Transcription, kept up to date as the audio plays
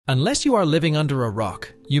Unless you are living under a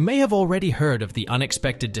rock, you may have already heard of the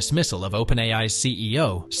unexpected dismissal of OpenAI's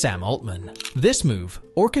CEO, Sam Altman. This move,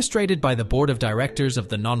 orchestrated by the board of directors of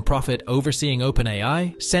the nonprofit overseeing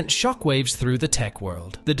OpenAI, sent shockwaves through the tech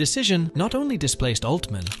world. The decision not only displaced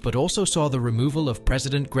Altman, but also saw the removal of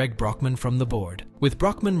President Greg Brockman from the board. With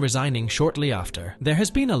Brockman resigning shortly after, there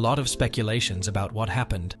has been a lot of speculations about what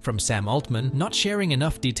happened, from Sam Altman not sharing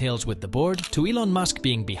enough details with the board, to Elon Musk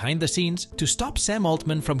being behind the scenes, to stop Sam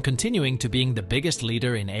Altman from continuing to being the biggest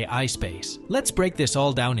leader in AI space. Let's break this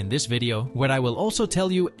all down in this video, where I will also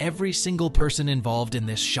tell you every single person involved in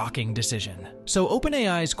this shocking decision. So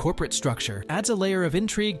OpenAI's corporate structure adds a layer of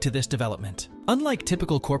intrigue to this development. Unlike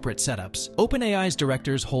typical corporate setups, OpenAI's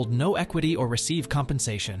directors hold no equity or receive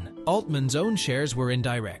compensation. Altman's own shares were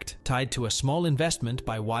indirect, tied to a small investment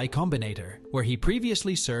by Y Combinator, where he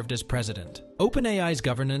previously served as president. OpenAI's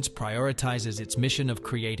governance prioritizes its mission of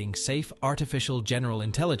creating safe artificial general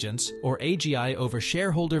intelligence, or AGI, over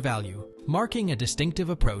shareholder value, marking a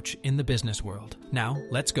distinctive approach in the business world. Now,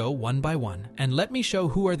 let's go one by one, and let me show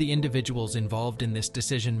who are the individuals involved in this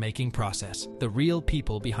decision-making process, the real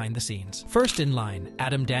people behind the scenes. First in line,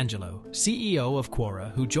 Adam D'Angelo, CEO of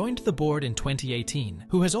Quora, who joined the board in 2018,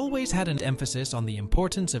 who has always had an emphasis on the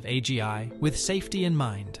importance of AGI with safety in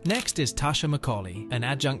mind. Next is Tasha Macaulay, an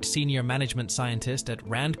adjunct senior management scientist at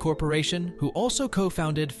Rand Corporation, who also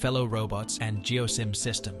co-founded Fellow Robots and Geosim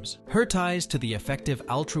Systems. Her ties to the effective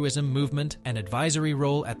altruism movement and advisory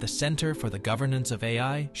role at the Center for the Governance of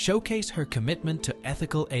AI showcase her commitment to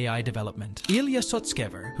ethical AI development. Ilya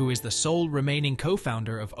Sutskever, who is the sole remaining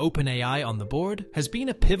co-founder of OpenAI on the board, has been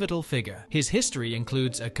a pivotal figure. His history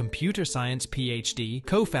includes a computer science PhD,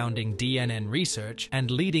 co-founding DNN Research,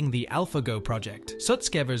 and leading the AlphaGo project.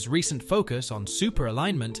 Sutskever's recent focus on super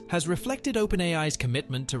alignment has reflected OpenAI's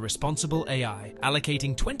commitment to responsible AI,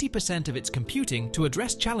 allocating 20% of its computing to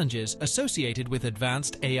address challenges associated with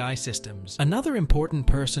advanced AI systems. Another important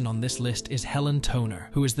person on this list is Helen Toner,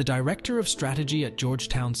 who is the Director of Strategy at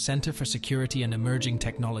Georgetown's Center for Security and Emerging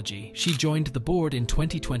Technology. She joined the board in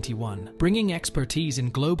 2021, bringing expertise in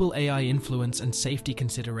global AI influence and safety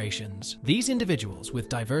considerations. These individuals with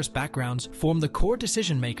diverse backgrounds form the core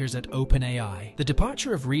decision-makers at OpenAI. The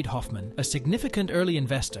departure of Reid Hoffman, a significant early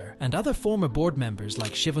investor, and other former board members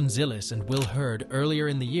like Shivon Zilis and Will Hurd earlier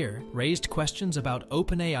in the year raised questions about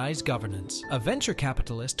OpenAI's governance. A venture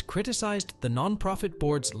capitalist criticized the nonprofit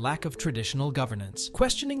board's lack of traditional governance,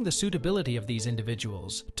 questioning the suitability of these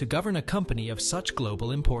individuals to govern a company of such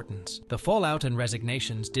global importance. The fallout and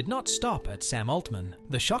resignations did not stop at Sam Altman.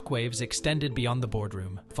 The shockwaves extended beyond the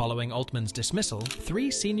boardroom. Following Altman's dismissal, 3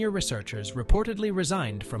 senior researchers reportedly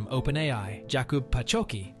resigned from OpenAI. Jakub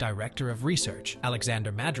Pachoki, Director of Research,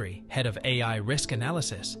 Alexander Madry, Head of AI Risk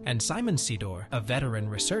Analysis, and Simon Sidor, a veteran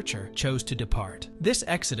researcher, chose to depart. This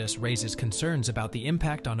exodus raises concerns about the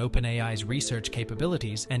impact on OpenAI's research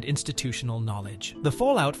capabilities and institutional knowledge. The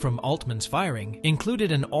fallout from Altman's firing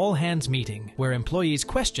included an all-hands meeting where employees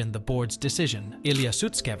questioned the board's decision. Ilya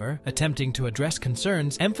Sutskever, attempting to address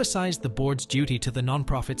concerns, emphasized the board's duty to the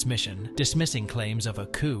nonprofit's mission, dismissing claims of a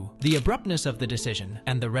coup. The abruptness of the decision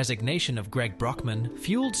and the resignation of Greg Brockman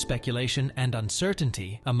fueled speculation and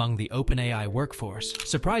uncertainty among the OpenAI workforce.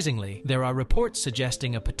 Surprisingly, there are reports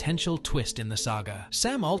suggesting a potential twist in the saga.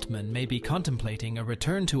 Sam Altman may be contemplating a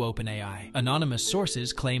return to OpenAI. Anonymous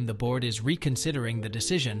sources claim the board is reconsidering the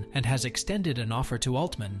decision and has extended an offer to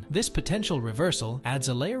Altman. This potential reversal adds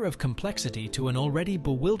a layer of complexity to an already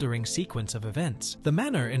bewildering sequence of events. The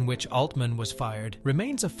manner in which Altman was fired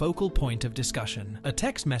remains a focal point of discussion. A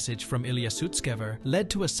text message from Ilya Sutskever led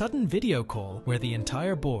to a sudden video call where the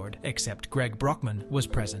entire board, except Greg Brockman, was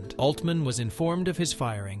present. Altman was informed of his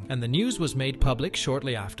firing, and the news was made public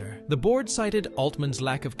shortly after. The board cited Altman's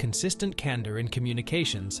lack of consistent candor in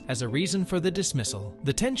communications as a reason for the dismissal.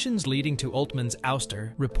 The tensions leading to Altman's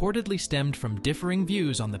ouster reportedly stemmed from differing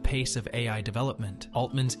views on the pace of AI development.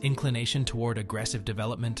 Altman's inclination toward aggressive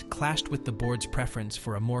development clashed with the board's preference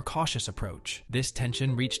for a more cautious approach. This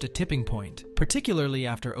tension reached a tipping point, particularly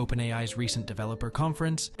after OpenAI's recent developer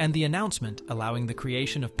conference and the announcement allowing the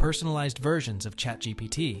creation of personalized versions of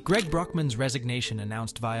ChatGPT. Greg Brockman's resignation,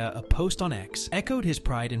 announced via a post on X, echoed his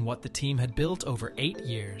pride in what the team had built over 8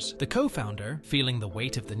 years. The co-founder, feeling the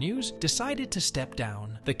weight of the news, decided to step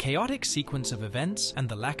down. The chaotic sequence of events and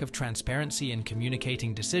the lack of transparency in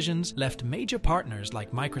communicating decisions actions left major partners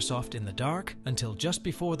like Microsoft in the dark until just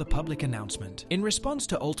before the public announcement. In response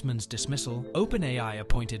to Altman's dismissal, OpenAI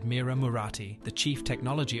appointed Mira Murati, the Chief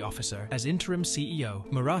Technology Officer, as interim CEO.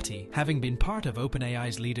 Murati, having been part of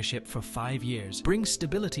OpenAI's leadership for 5 years, brings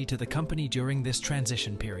stability to the company during this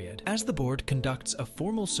transition period. As the board conducts a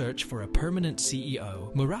formal search for a permanent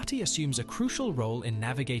CEO, Murati assumes a crucial role in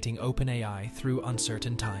navigating OpenAI through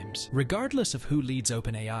uncertain times. Regardless of who leads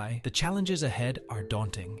OpenAI, the challenges ahead are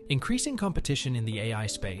daunting. Increasing competition in the AI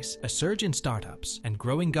space, a surge in startups, and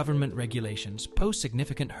growing government regulations pose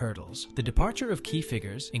significant hurdles. The departure of key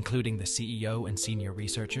figures, including the CEO and senior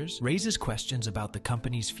researchers, raises questions about the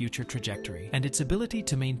company's future trajectory and its ability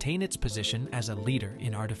to maintain its position as a leader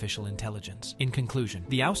in artificial intelligence. In conclusion,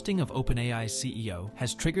 the ousting of OpenAI's CEO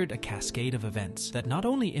has triggered a cascade of events that not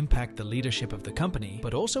only impact the leadership of the company,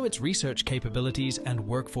 but also its research capabilities and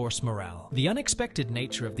workforce morale. The unexpected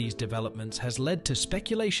nature of these developments has led to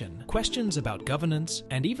speculation, questions about governance,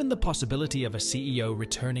 and even the possibility of a CEO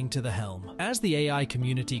returning to the helm. As the AI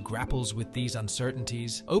community grapples with these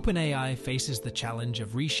uncertainties, OpenAI faces the challenge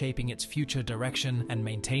of reshaping its future direction and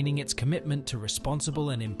maintaining its commitment to responsible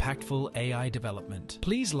and impactful AI development.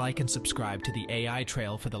 Please like and subscribe to the AI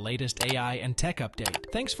Trail for the latest AI and tech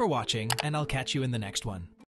update. Thanks for watching, and I'll catch you in the next one.